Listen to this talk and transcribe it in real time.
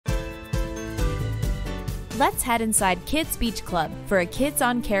Let's head inside Kids Beach Club for a Kids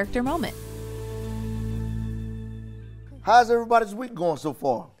on Character moment. How's everybody's week going so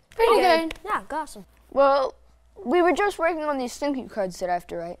far? Pretty good. Yeah, awesome. Well, we were just working on these thank you cards that I have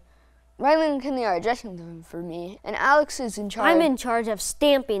to write. Riley and Kinley are addressing them for me, and Alex is in charge. I'm in charge of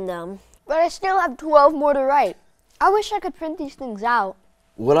stamping them. But I still have 12 more to write. I wish I could print these things out.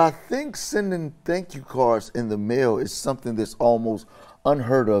 Well, I think sending thank you cards in the mail is something that's almost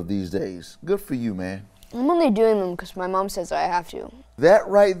unheard of these days. Good for you, man. I'm only doing them because my mom says I have to. That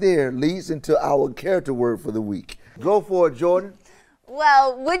right there leads into our character word for the week. Go for it, Jordan.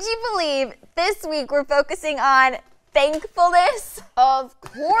 Well, would you believe this week we're focusing on thankfulness? Of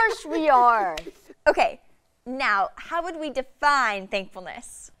course we are. Okay, now, how would we define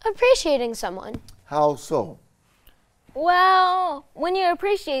thankfulness? Appreciating someone. How so? Well, when you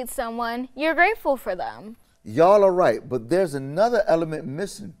appreciate someone, you're grateful for them. Y'all are right, but there's another element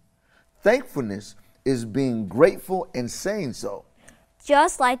missing. Thankfulness is being grateful and saying so.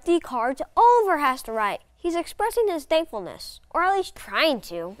 Just like the cards Oliver has to write. He's expressing his thankfulness, or at least trying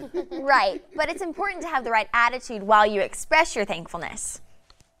to. Right, but it's important to have the right attitude while you express your thankfulness.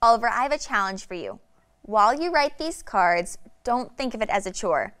 Oliver, I have a challenge for you. While you write these cards, don't think of it as a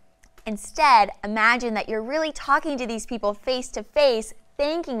chore. Instead, imagine that you're really talking to these people face to face,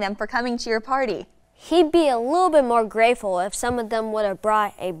 thanking them for coming to your party. He'd be a little bit more grateful if some of them would have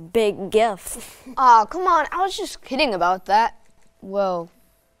brought a big gift. Aw, come on, I was just kidding about that. Well,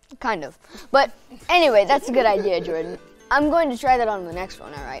 kind of. But anyway, that's a good idea, Jordan. I'm going to try that on the next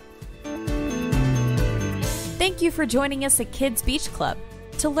one, all right? Thank you for joining us at Kids Beach Club.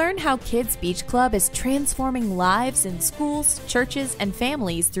 To learn how Kids Beach Club is transforming lives in schools, churches, and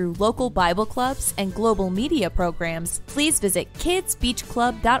families through local Bible clubs and global media programs, please visit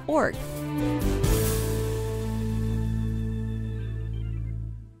kidsbeachclub.org.